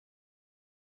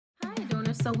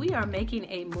Adorners. So we are making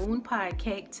a moon pie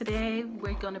cake today.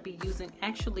 We're going to be using,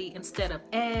 actually, instead of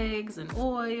eggs and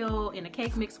oil in a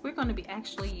cake mix, we're going to be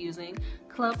actually using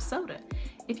club soda.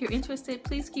 If you're interested,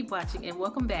 please keep watching, and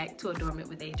welcome back to Adornment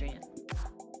with Adrienne.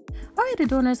 Alright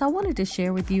Adorners, I wanted to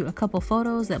share with you a couple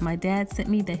photos that my dad sent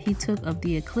me that he took of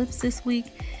the eclipse this week.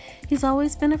 He's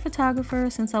always been a photographer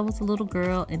since I was a little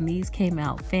girl, and these came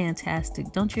out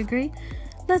fantastic. Don't you agree?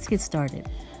 Let's get started.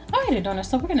 Alright Adorners,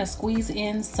 so we're going to squeeze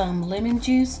in some lemon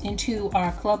juice into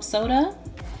our club soda.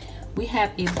 We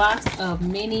have a box of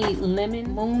mini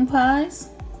lemon moon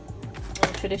pies. A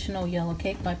traditional yellow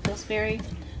cake by Pillsbury.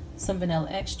 Some vanilla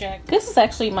extract. This is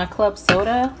actually my club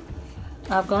soda.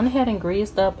 I've gone ahead and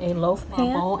greased up a loaf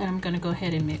pan bowl, and I'm going to go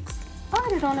ahead and mix.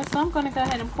 Alright Adorners, so I'm going to go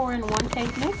ahead and pour in one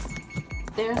cake mix.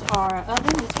 There's our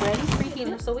oven, it's ready,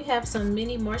 preheating. So we have some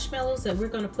mini marshmallows that we're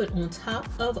going to put on top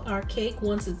of our cake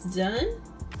once it's done,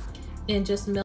 and just melt.